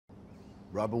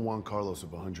Robbing Juan Carlos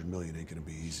of 100 million ain't gonna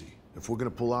be easy. If we're gonna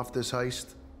pull off this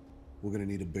heist, we're gonna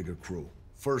need a bigger crew.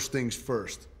 First things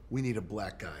first, we need a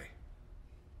black guy.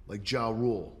 Like Ja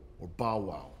Rule, or Bow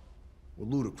Wow, or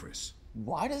Ludacris.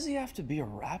 Why does he have to be a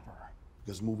rapper?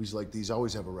 Because movies like these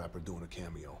always have a rapper doing a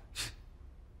cameo.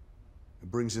 It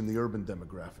brings in the urban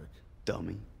demographic.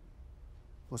 Dummy.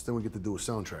 Plus, then we get to do a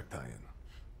soundtrack tie-in.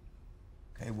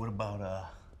 Okay, what about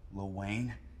Lil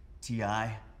Wayne,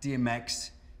 T.I.,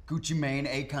 DMX, Gucci Mane,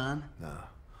 Akon? Nah.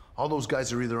 All those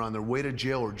guys are either on their way to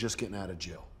jail or just getting out of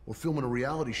jail. We're filming a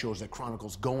reality shows that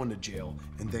chronicles going to jail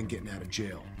and then getting out of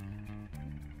jail.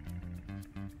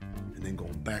 And then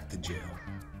going back to jail.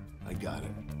 I got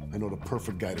it. I know the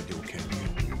perfect guy to do a cameo.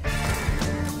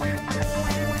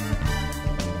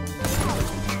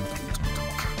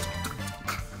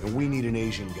 And we need an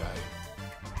Asian guy.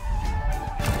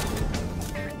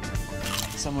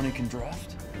 Someone who can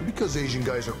draft? Because Asian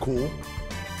guys are cool.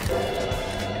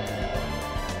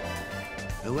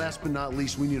 And last but not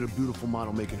least, we need a beautiful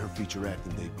model making her feature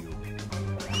acting debut.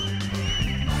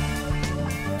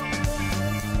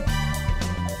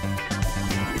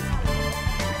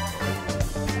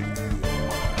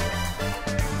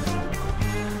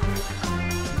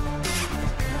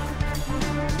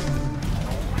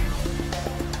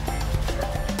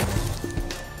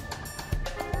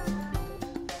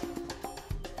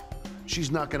 She's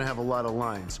not gonna have a lot of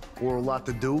lines or a lot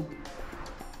to do,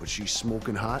 but she's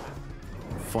smoking hot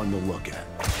and fun to look at.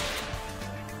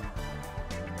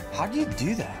 How do you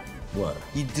do that? What?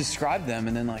 You describe them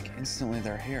and then, like, instantly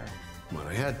they're here. Well,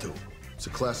 I had to. It's a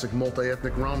classic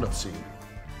multi-ethnic roundup scene.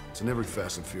 It's in every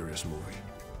Fast and Furious movie.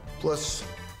 Plus,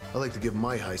 I like to give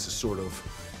my heist a sort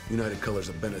of United Colors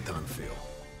of Benetton feel.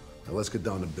 Now let's get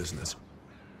down to business.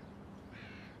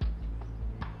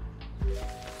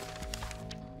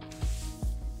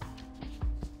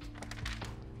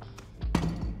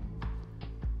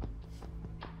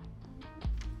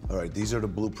 All right, these are the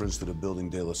blueprints to the building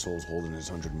De La Soul's holding his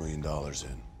 $100 million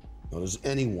in. Now, does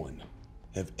anyone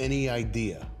have any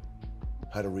idea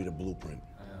how to read a blueprint?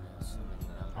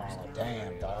 Oh,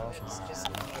 damn, dog.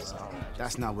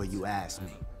 That's not what you asked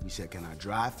me. You said, can I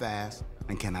drive fast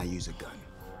and can I use a gun?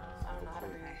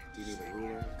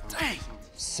 Dang!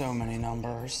 So many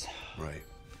numbers. Right.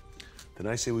 Then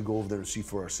I say we go over there and see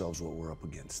for ourselves what we're up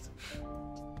against.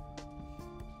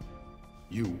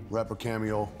 You, rapper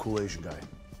cameo, cool Asian guy.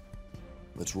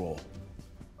 Let's roll.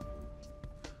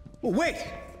 Well, wait!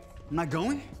 I'm not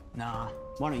going? Nah,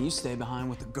 why don't you stay behind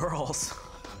with the girls?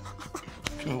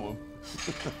 Kill him.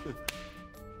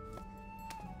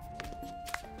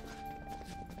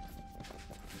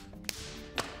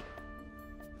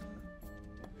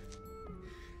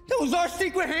 That was our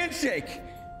secret handshake!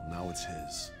 Now it's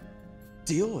his.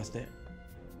 Deal with it.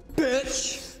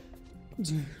 Bitch!